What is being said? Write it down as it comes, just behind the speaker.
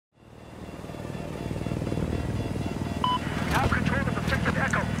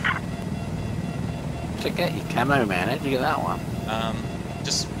Check out your camo, man. How'd you get that one?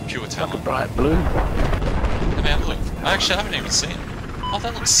 Just pure Like a talent. bright blue. Let me have a look. I actually haven't even seen it. Oh,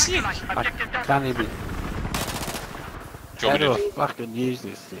 that looks sick. I can't even... Do you How want me do I to... fucking use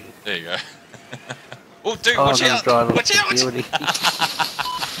this thing? There you go. Oh, dude, Oh, watch I'm out! driving Watch out! security.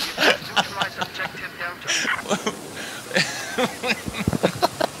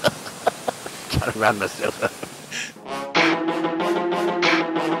 Trying to run myself up.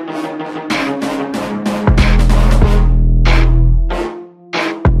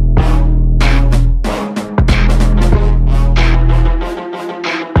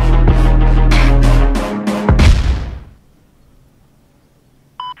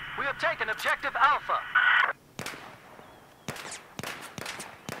 We have taken objective Alpha.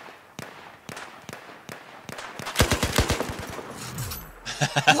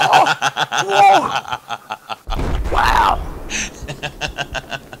 Whoa! Wow!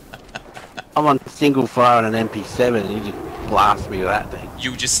 I'm on single fire on an MP7 and you just blast me with that thing.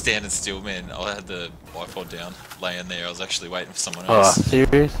 You were just standing still, man. I had the BF4 down, laying there. I was actually waiting for someone Oh, else.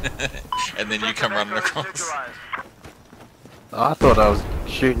 serious? And then you come running across. Oh, I thought I was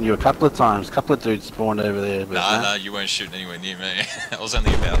shooting you a couple of times. A couple of dudes spawned over there. But No, you weren't shooting anywhere near me. I was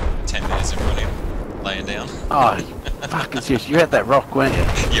only about 10 meters in front of you, laying down. Oh, you fucking serious. You had that rock, weren't you?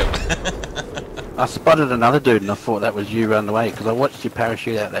 Yep. I spotted another dude and I thought that was you running away because I watched you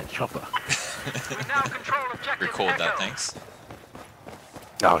parachute out that chopper. Record that, thanks.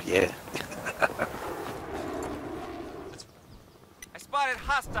 Oh, yeah. I spotted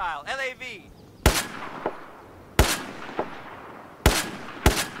hostile LAV.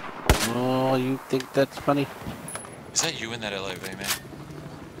 Oh, you think that's funny? Is that you in that LAV, man?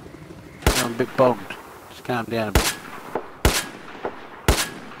 I'm a bit bogged. Just calm down a bit.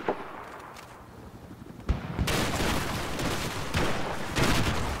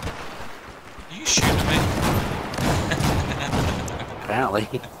 Are you shooting at me? Apparently.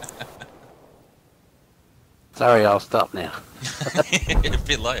 Sorry, I'll stop now. A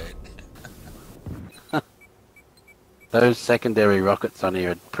bit late. Those secondary rockets on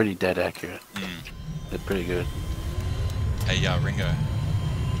here are pretty dead accurate. They're pretty good. Hey, Ringo.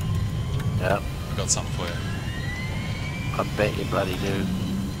 Yep. I got something for you. I bet you bloody do.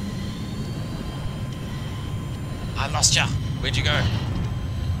 I lost ya. Where'd you go?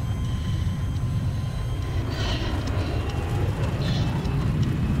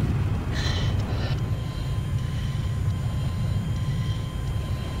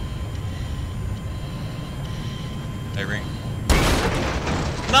 Hey, Ring.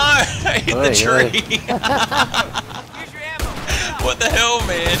 No! I hit the tree! Use your ammo. What the hell,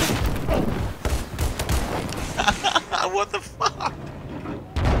 man? What the fuck?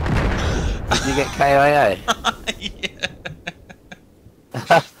 Did you get KIA? Yeah.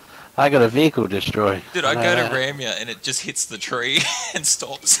 I got a vehicle destroyed. Dude, I go to ram ya and it just hits the tree and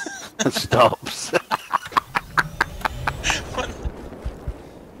stops. It stops.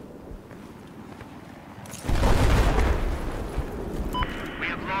 We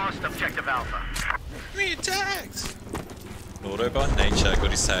have lost objective Alpha. Me tags! Auto by nature,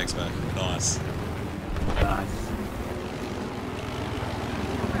 got his tags back. Nice. Nice.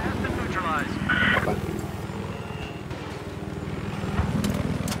 Has been neutralized.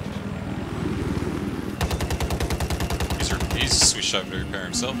 He's switched over to repair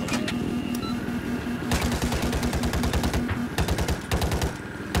himself, I think.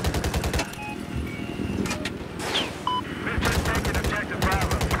 We've just taken objective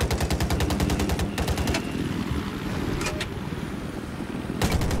Bravo.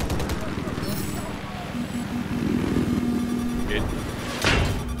 Good.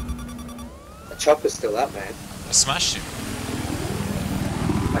 The chopper's still up, man. I smashed him.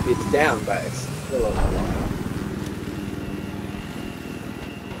 Like it's down, but it's still up.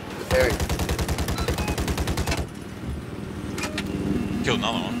 Very. Killed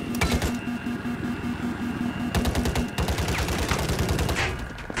another one.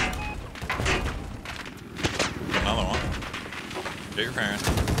 Killed another one. Get your parent.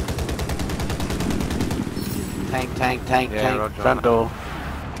 Tank, Yeah, tank. roger. Front door.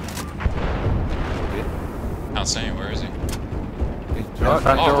 Can't see him, where is he? Yeah,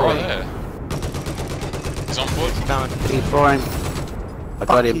 front Oh, door. right there. He's on foot. He's for him. I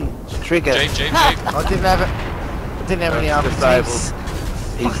got him. Trigger. Jeep. I didn't have any other disabled. things.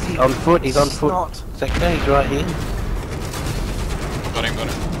 He's on foot. He's on foot. Snot. Sector. He's right here. Got him.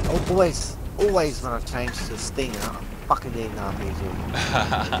 Always when I change to Stinger, I fucking didn't know music.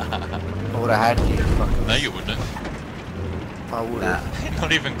 I would have had you. Fucking. No, you wouldn't. I would Nah. have.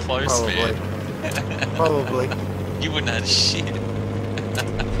 Not even close, Probably. man. Probably. You wouldn't have had shit. I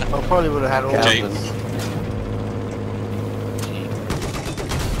probably would have had all Jeep. of them.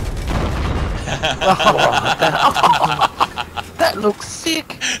 That looks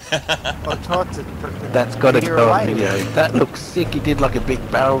sick. I tried to. That's got to Veer go on away. video. That looks sick. He did like a big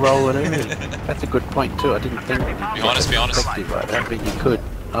barrel roll and everything. That's a good point too. I didn't think. Be honest, be honest. Effective like that, but you could.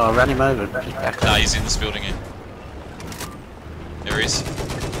 Oh, run him over. Just back Nah, up. he's in this building here. There he is.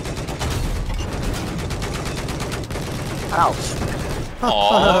 Ouch.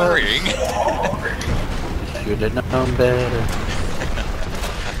 Oh, ring. Should have known better.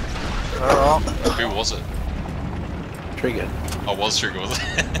 Alright. Who was it? Trigger. Oh, was Trigger, was it?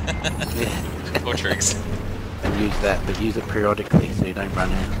 Yeah. Or Triggs. And use that, but use it periodically so you don't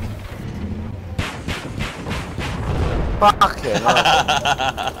run out. Fuck it.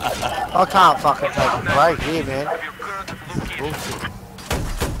 I can't fucking take a break here, man. Bullshit.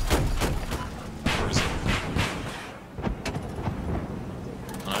 Where is it?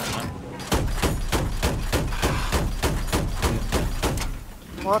 No, no.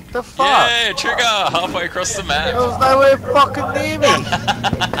 What the fuck? Yeah, Trigger! Halfway across the There map. was nowhere fucking near me.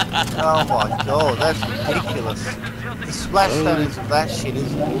 Oh my god, that's ridiculous. The splash zones of that shit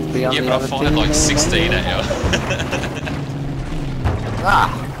is bullshit. Be on Yeah, the but I other fired team like then, 16 maybe? at you. Ah,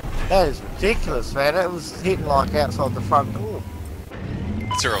 that is ridiculous, man. It was hitting like outside the front door.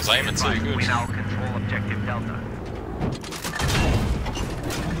 That's where I was aiming to. Good. We now control objective Delta.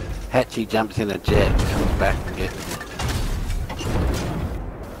 Hatchie jumps in a jet, comes back and gets me.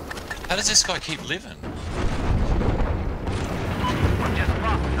 How does this guy keep living? We just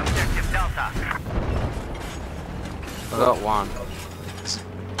lost objective Delta. I got one.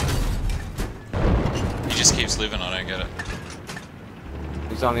 He just keeps living, I don't get it.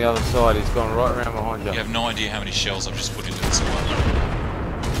 He's on the other side. He's gone right around behind You have no idea how many shells I've just put into this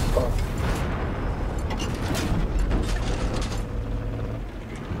one.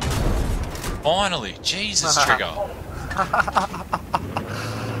 Finally! Jesus, Trigger!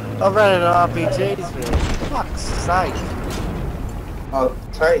 I ran out of RPGs, man. Fuck's sake. Oh,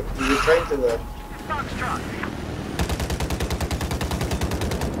 train. You train to the. Foxtrot.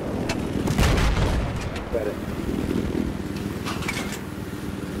 Got it.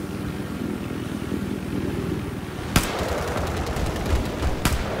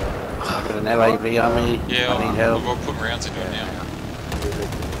 Got an LAV on me. Yeah, I need we've help. got to put rounds into it now.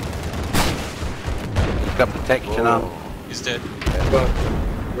 He's got protection on. He's dead. Well,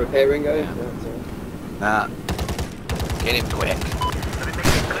 repairing guy? Nah. Get him quick.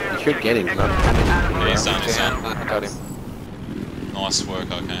 You should get him, 'cause I'm coming. Yeah, he's done, he's done. I got him. Nice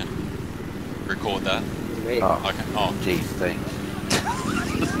work, okay. Record that. Me. Oh, Okay. Oh, jeez, thanks.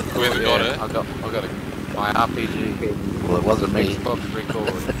 whoever got it. I got it. My RPG. Well, it wasn't me. Xbox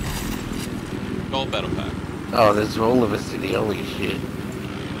record. Gold battle pack. Oh, there's all of us in the holy shit.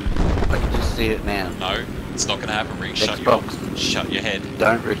 I can just see it now. No, it's not gonna happen, Rick. Shut Xbox. your head.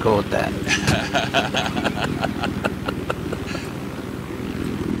 Don't record that.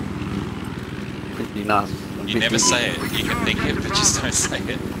 Pretty nice. I'm a You bit never dizzy. say it. You can think it, but just don't say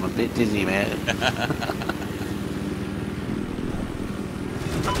it. I'm a bit dizzy, man.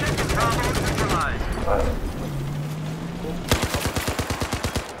 Objective Bravo neutralized.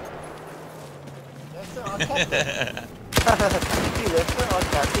 That's it, I capped it. You left it, I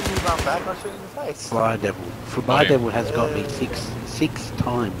capped it, you run back, I shoot you in the face. Fly Devil. Fly Devil has got me six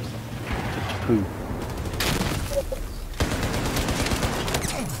times to 2.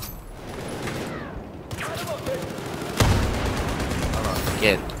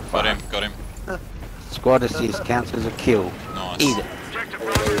 Again. Got him. Squad assist counts as a kill. Nice. Eat it. Objective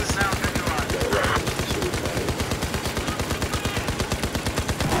Bravo is now neutralized.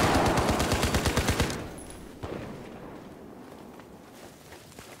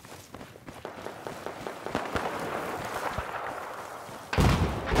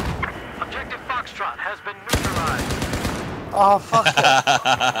 Objective Foxtrot has been neutralized. Oh, fuck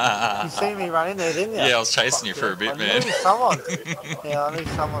it. You see me run in there, didn't you? Yeah, I was chasing you for a bit, I man. knew someone. Yeah, I knew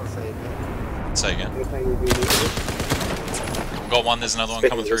someone see me. Say again. Everything will be needed. Got one, there's another one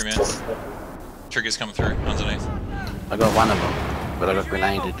coming through, man. Trigger's coming through, underneath. I got one of them, but I got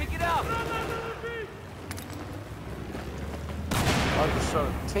grenaded. I just shot a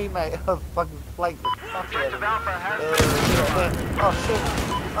teammate of fucking flake the fuck out of Objective me. Alpha has Oh shit.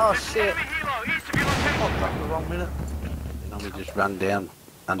 Oh shit. enemy helo east of your location. Oh fuck, the wrong minute. And we just run down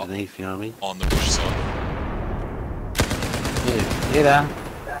underneath, you know what I mean? On the bush side. Yeah, get her.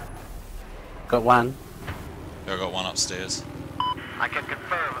 Got one. Yeah, I got one upstairs. I can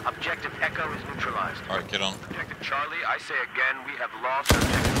confirm Objective Echo is neutralized. Alright, get on. Objective Charlie, I say again, we have lost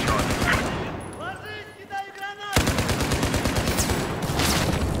Objective Charlie.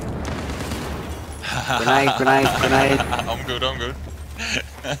 Grenade. I'm good.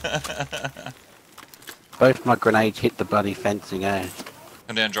 Both my grenades hit the bloody fencing, eh?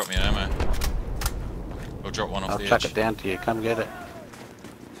 Come down, drop me an ammo. Or drop one off I'll the chuck edge. it down to you. Come get it.